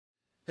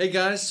Hey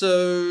guys,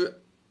 so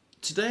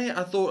today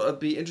I thought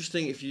it'd be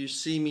interesting if you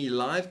see me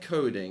live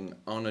coding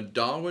on a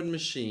Darwin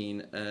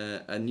machine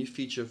a new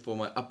feature for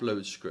my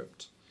upload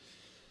script.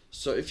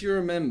 So if you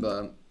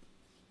remember,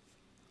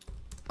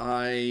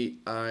 I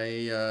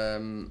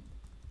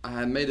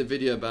had made a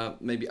video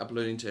about maybe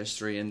uploading to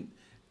S3,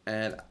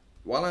 and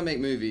while I make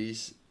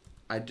movies,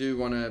 I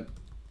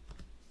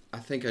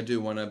think I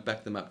do want to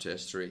back them up to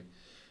S3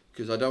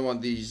 because I don't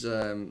want these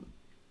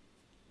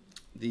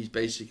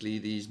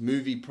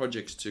movie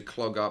projects to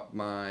clog up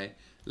my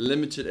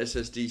limited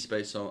SSD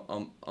space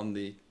on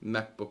the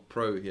MacBook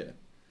Pro here.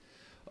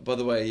 By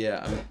the way,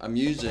 yeah, I'm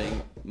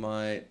using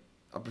I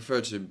prefer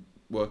to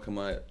work on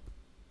my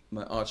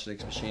Arch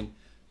Linux machine,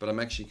 but I'm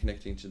actually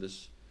connecting to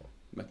this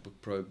MacBook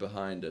Pro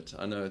behind it.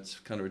 I know it's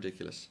kind of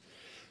ridiculous.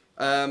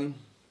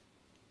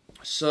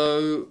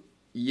 So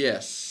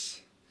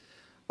yes.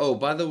 Oh,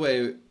 by the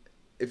way,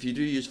 if you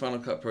do use Final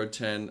Cut Pro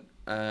 10,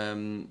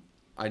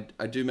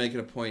 I do make it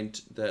a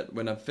point that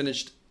when I've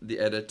finished the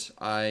edit,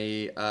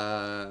 I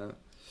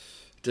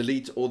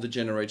delete all the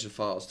generated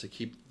files to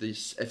keep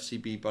this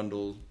FCB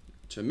bundle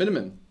to a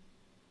minimum.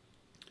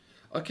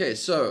 Okay,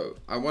 so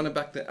I want to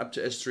back that up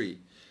to S3.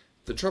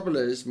 The trouble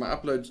is my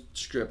upload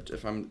script,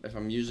 if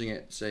I'm using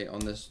it, say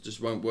on this,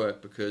 just won't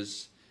work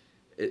because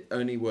it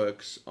only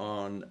works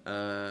on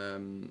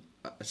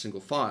a single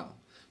file.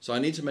 So I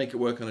need to make it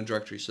work on a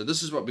directory. So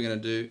this is what we're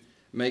going to do: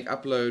 make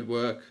upload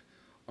work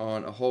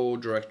on a whole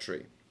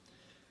directory.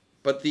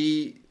 But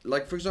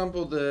for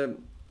example, the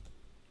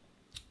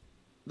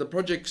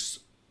projects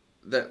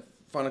that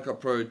Final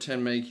Cut Pro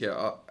 10 make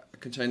here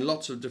contain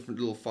lots of different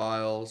little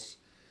files,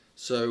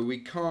 so we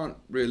can't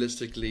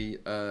realistically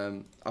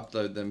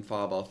upload them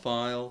file by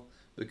file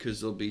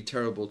because it'll be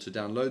terrible to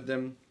download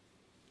them.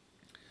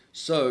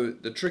 So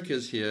the trick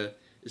is to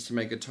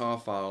make a tar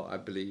file, I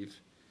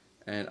believe,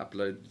 and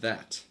upload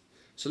that.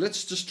 So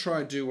let's just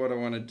try do what I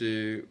want to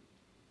do.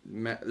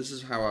 This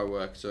is how I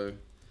work. So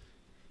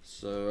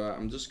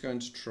I'm just going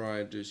to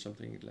try do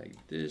something like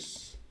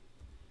this.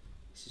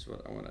 This is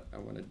what I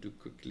want to do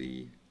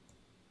quickly.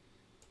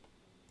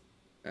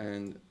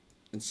 And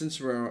since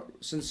we're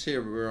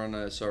on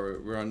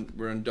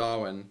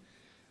Darwin.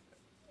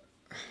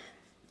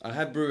 I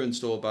have Brew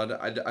installed,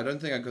 but I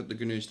don't think I got the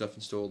GNU stuff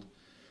installed.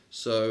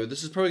 So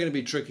this is probably going to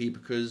be tricky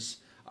because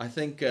I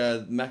think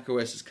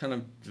macOS is kind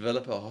of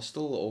developer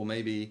hostile, or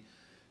maybe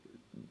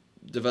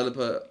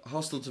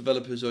hostile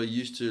developers are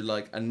used to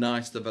like a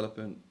nice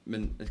development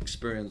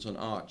experience on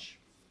Arch.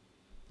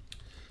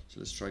 So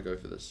let's try go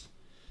for this.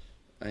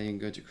 I am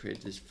going to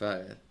create this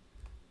file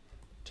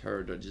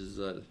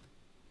terror.gz.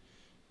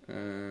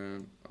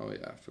 Oh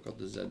yeah, I forgot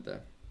the Z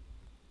there.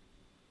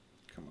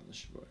 Come on, this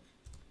should work.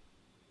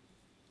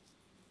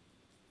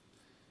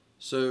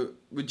 So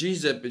with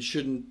gzip, it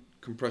shouldn't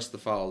compress the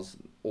files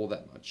all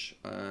that much.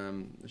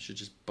 It should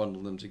just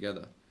bundle them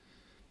together.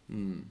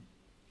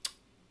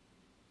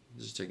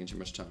 This is taking too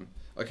much time.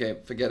 Okay,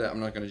 forget it. I'm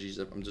not going to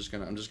gzip. I'm just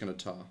gonna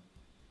tar.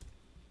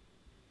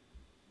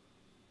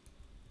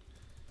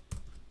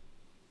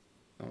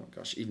 Oh my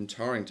gosh, even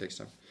tarring takes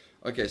time.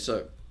 Okay,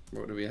 so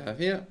what do we have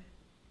here?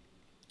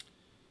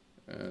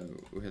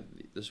 We had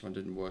this one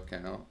didn't work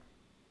out.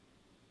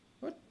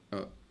 What?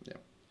 Oh yeah.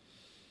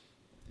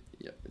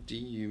 Yeah,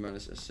 du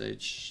minus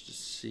sh to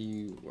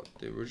see what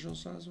the original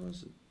size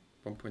was.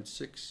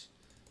 1.6.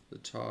 The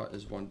tar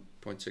is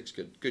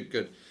 1.6.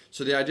 Good.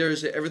 So the idea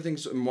is that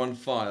everything's in one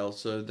file,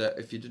 so that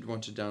if you did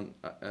want to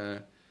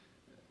download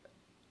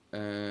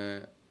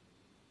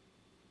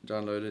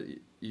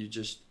it, you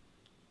just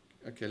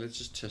let's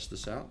just test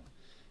this out.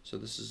 So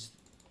this is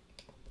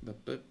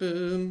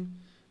boom.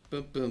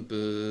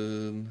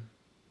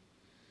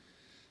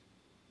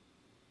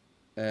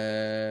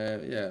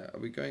 Yeah, are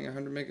we going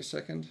 100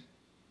 megasecond?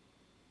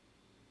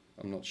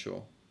 I'm not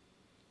sure.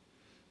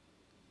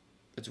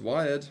 It's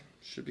wired.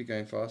 Should be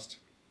going fast.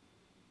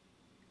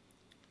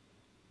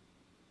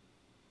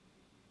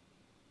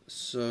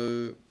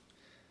 So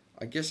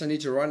I guess I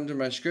need to write into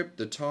my script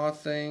the tar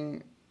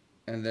thing,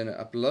 and then it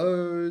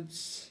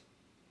uploads.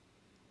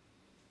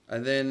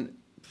 And then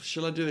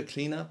shall I do a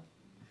cleanup?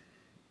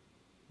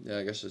 Yeah,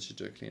 I guess I should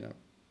do a cleanup.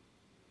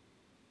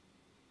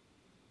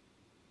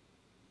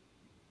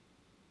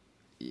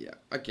 Yeah,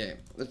 okay,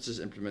 let's just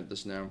implement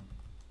this now.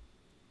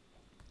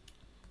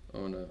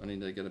 Oh no, I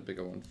need to get a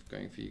bigger one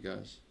going for you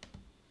guys.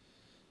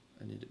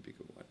 I need a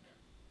bigger one.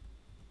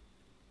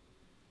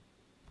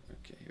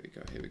 Okay, here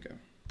we go.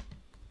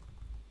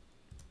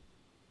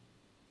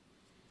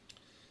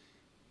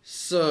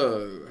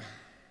 So,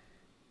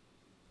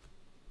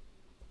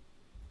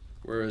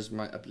 where is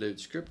my upload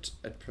script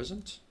at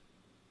present?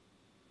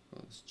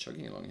 Well, it's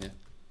chugging along here.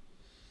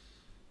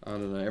 I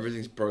don't know,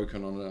 everything's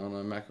broken on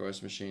a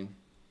macOS machine.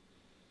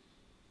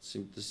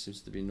 This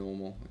seems to be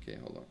normal. Okay,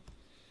 hold on.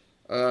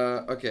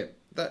 Okay,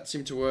 that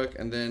seemed to work,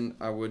 and then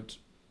I would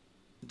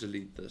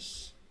delete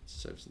this,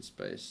 save some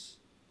space.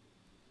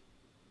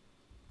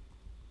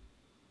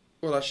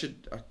 Well, I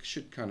should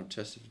kind of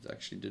test if it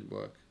actually did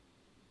work.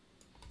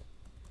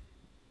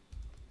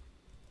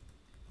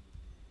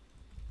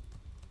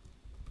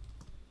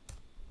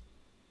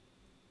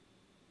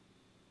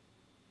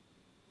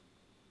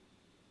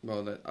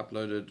 well, that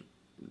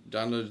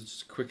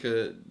downloads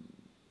quicker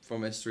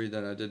from S3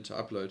 than I did to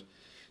upload.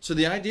 So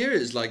the idea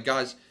is like,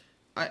 guys,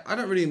 I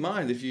don't really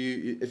mind if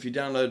you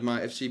download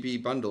my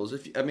FCP bundles.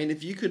 If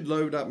you could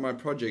load up my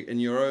project in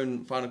your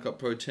own Final Cut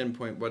Pro 10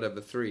 point whatever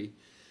 3,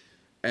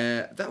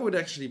 that would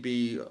actually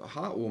be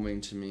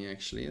heartwarming to me.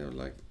 Actually,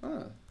 like,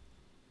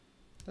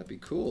 that'd be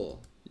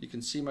cool. You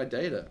can see my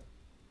data,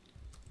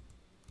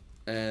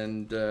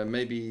 and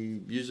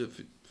maybe use it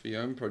for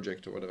your own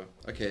project or whatever.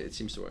 Okay, it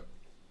seems to work.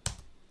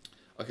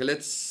 Okay,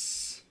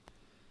 let's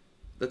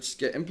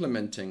get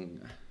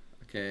implementing.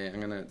 Okay, I'm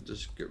gonna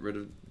just get rid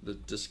of the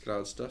disk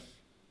cloud stuff.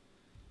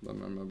 Blah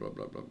blah blah blah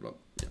blah blah blah.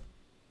 Yeah.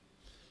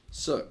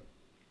 So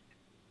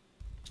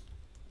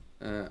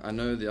I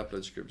know the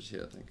upload script is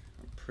here. I think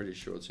I'm pretty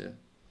sure it's here.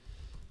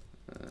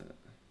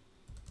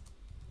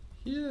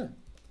 Here.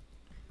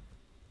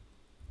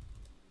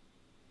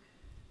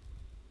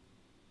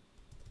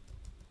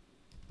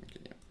 Okay,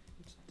 yeah,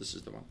 this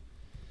is the one.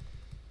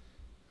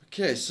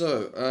 Okay,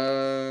 so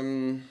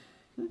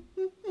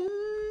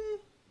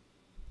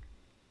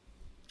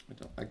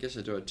I guess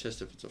I do a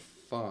test if it's a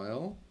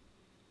file.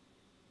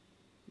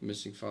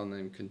 Missing file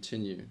name,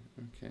 continue.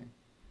 Okay,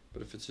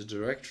 but if it's a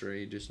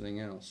directory, do something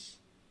else.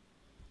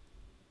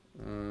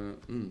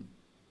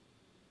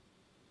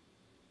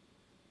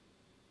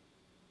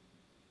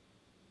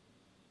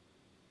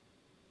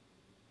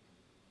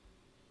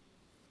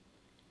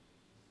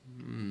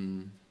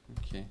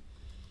 Okay,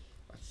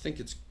 I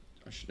think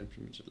I should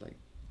implement it like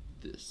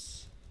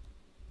this.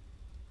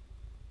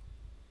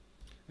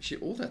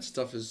 Actually, all that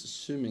stuff is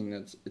assuming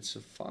that it's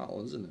a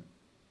file, isn't it?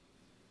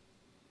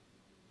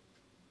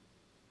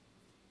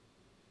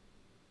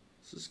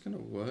 Is this gonna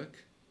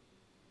work?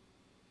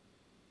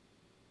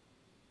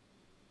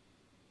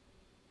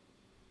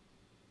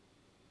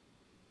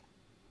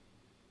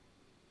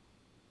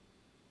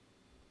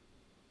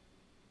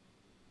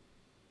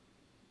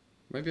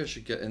 Maybe I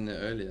should get in there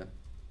earlier.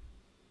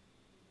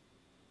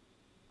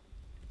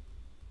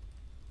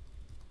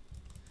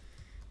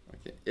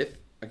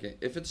 Okay,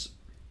 if it's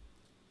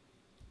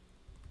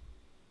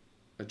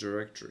a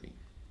directory,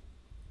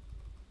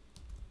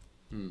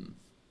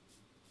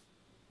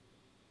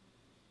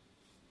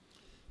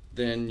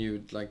 then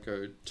you'd like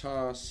go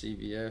tar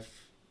cvf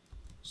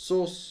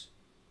source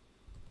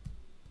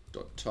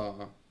dot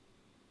tar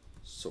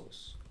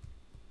source.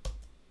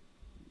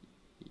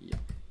 Yeah.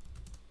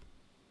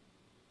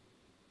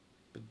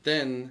 But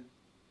then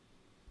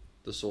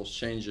the source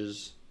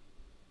changes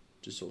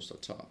to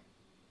source.tar.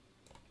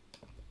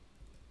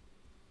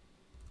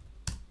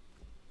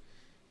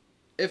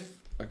 If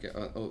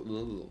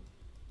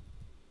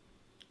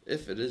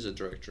if it is a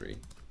directory,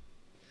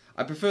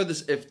 I prefer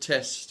this if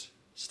test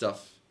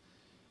stuff.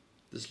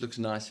 This looks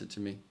nicer to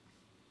me.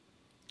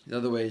 The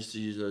other way is to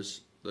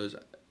use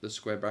the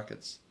square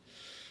brackets.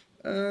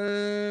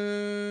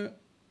 I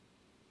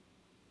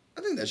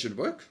think that should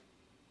work.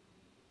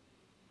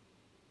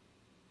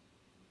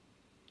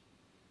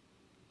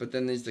 But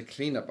then there's the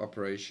cleanup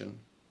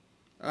operation.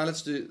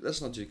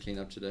 Let's not do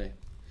cleanup today.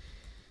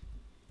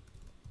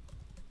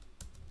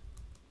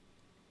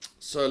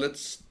 So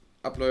let's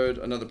upload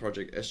another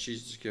project, SG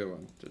secure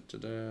one.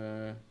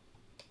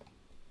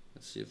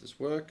 Let's see if this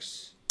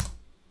works.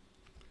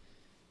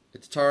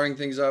 It's tarring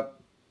things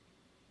up.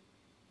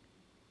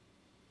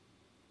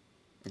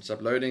 It's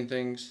uploading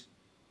things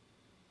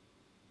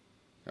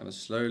kind of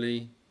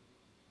slowly.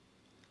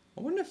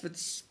 I wonder if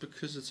it's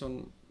because it's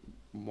on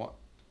what.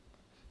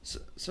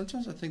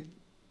 Sometimes I think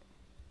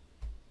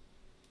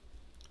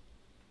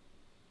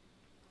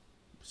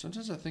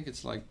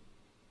it's like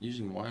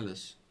using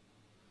wireless.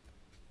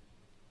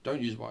 Don't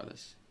use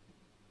wireless.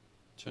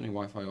 Turning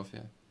Wi-Fi off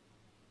here.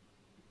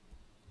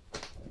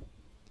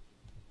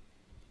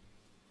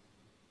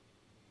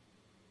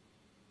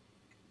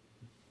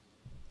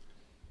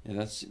 Yeah,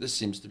 this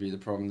seems to be the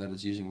problem, that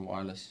it's using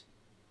wireless.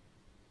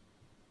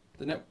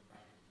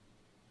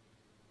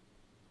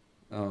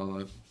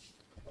 Oh,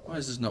 why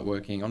is this not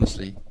working?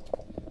 Honestly,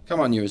 come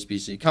on,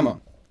 USB-C, come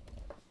on.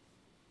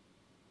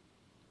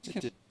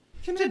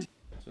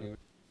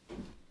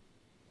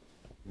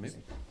 Maybe.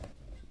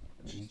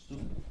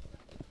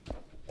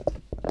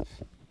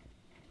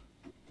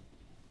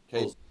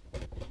 Case.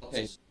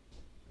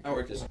 Our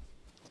work is.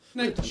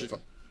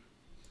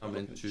 I'm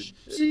into.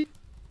 See.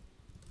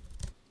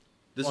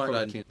 This one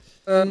I need.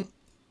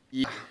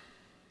 Yeah.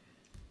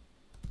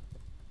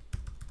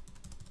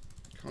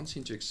 Can't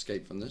seem to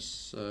escape from this,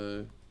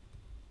 so.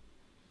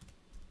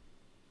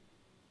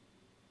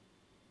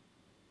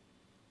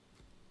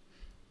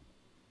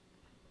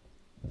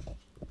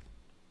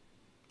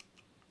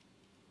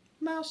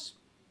 Mouse.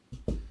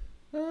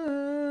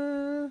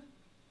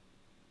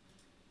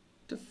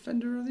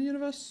 Defender of the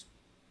universe.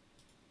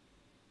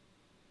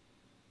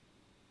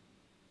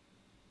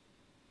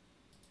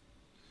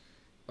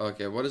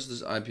 Okay, what is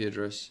this IP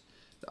address?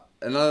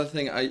 Another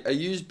thing, I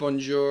use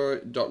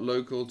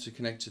bonjour.local to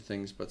connect to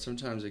things, but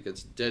sometimes it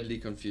gets deadly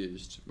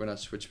confused when I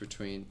switch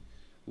between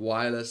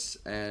wireless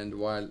and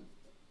yeah.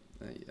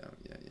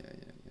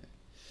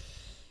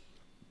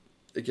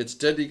 it gets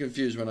deadly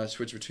confused when I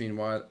switch between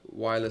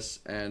wireless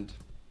and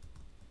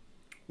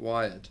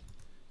wired.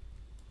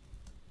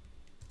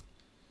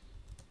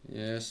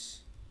 Yes,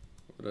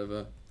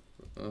 whatever.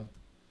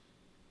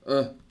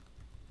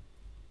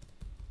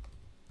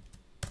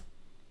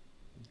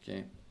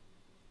 Okay.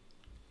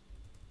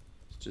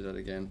 Let's do that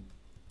again.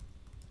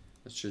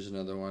 Let's choose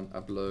another one.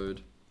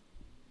 Upload.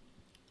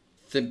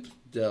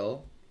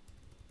 Thimpdell.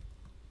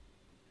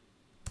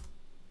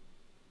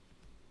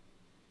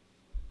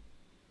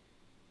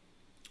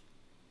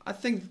 I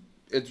think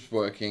it's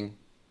working.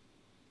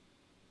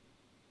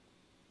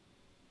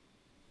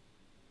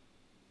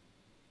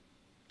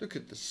 Look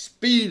at the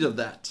speed of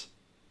that.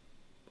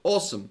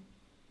 Awesome.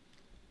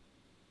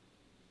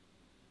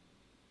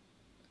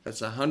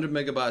 That's 100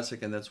 megabytes a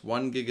second. That's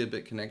 1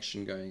 gigabit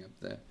connection going up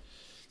there.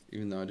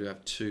 Even though I do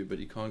have 2, but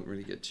you can't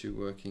really get 2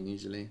 working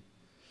easily.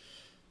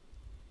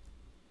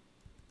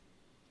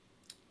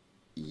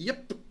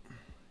 Yep.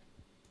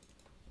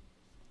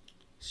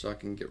 So I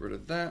can get rid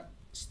of that.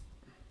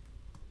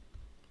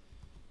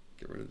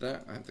 Get rid of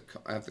that.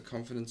 I have the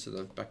confidence that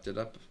I've backed it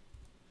up.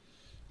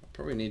 I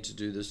probably need to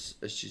do this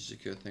SG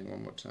secure thing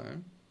one more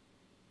time.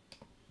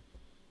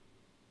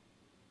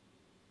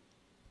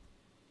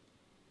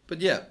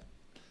 But yeah.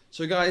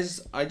 So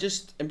guys, I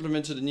just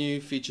implemented a new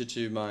feature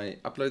to my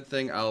upload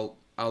thing. I'll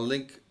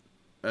link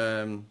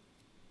to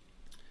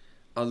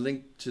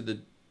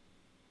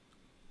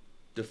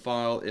the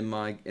file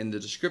in the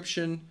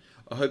description.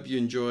 I hope you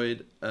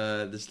enjoyed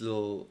this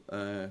little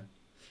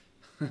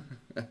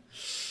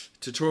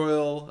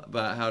tutorial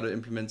about how to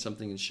implement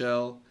something in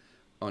Shell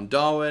on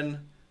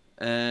Darwin,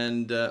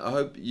 and I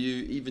hope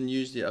you even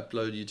use the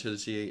upload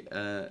utility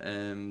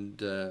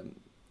and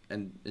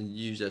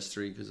use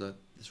S3 because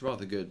it's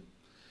rather good.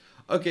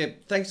 Okay,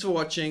 thanks for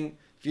watching.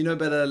 If you know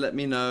better, let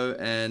me know,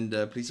 and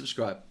please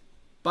subscribe.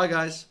 Bye,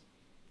 guys.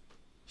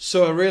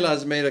 So I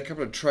realized I made a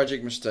couple of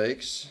tragic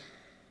mistakes.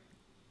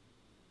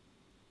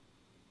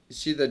 You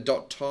see the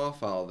 .tar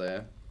file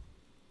there?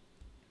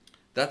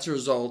 That's a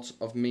result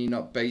of me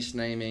not base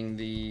naming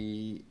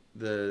the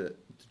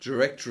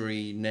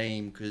directory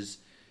name, because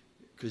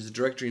the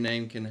directory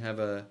name can have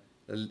a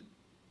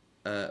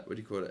what do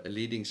you call it? A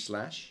leading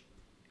slash.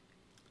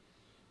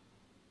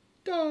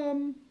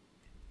 Dumb.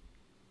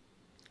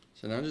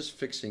 So now I'm just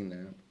fixing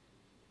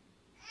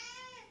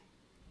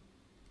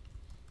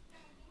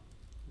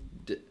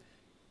that.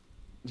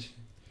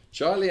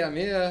 Charlie, I'm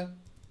here.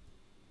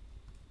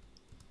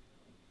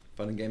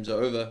 Fun and games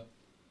are over.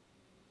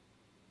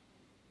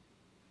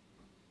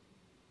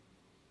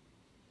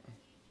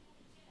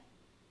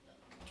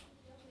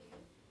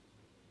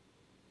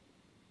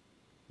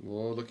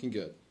 Whoa, looking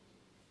good.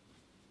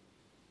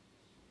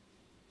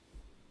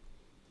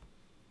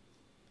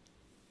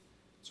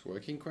 It's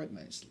working quite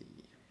nicely.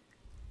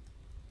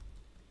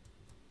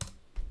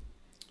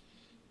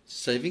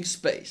 Saving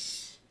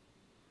space.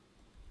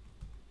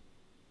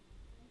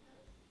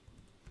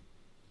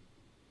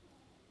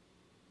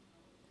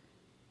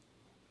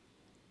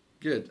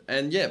 Good.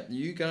 And yeah,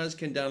 you guys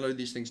can download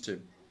these things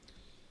too.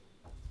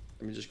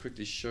 Let me just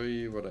quickly show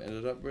you what I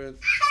ended up with.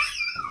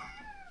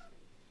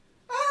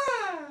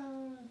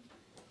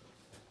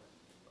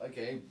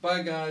 Okay,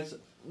 bye guys.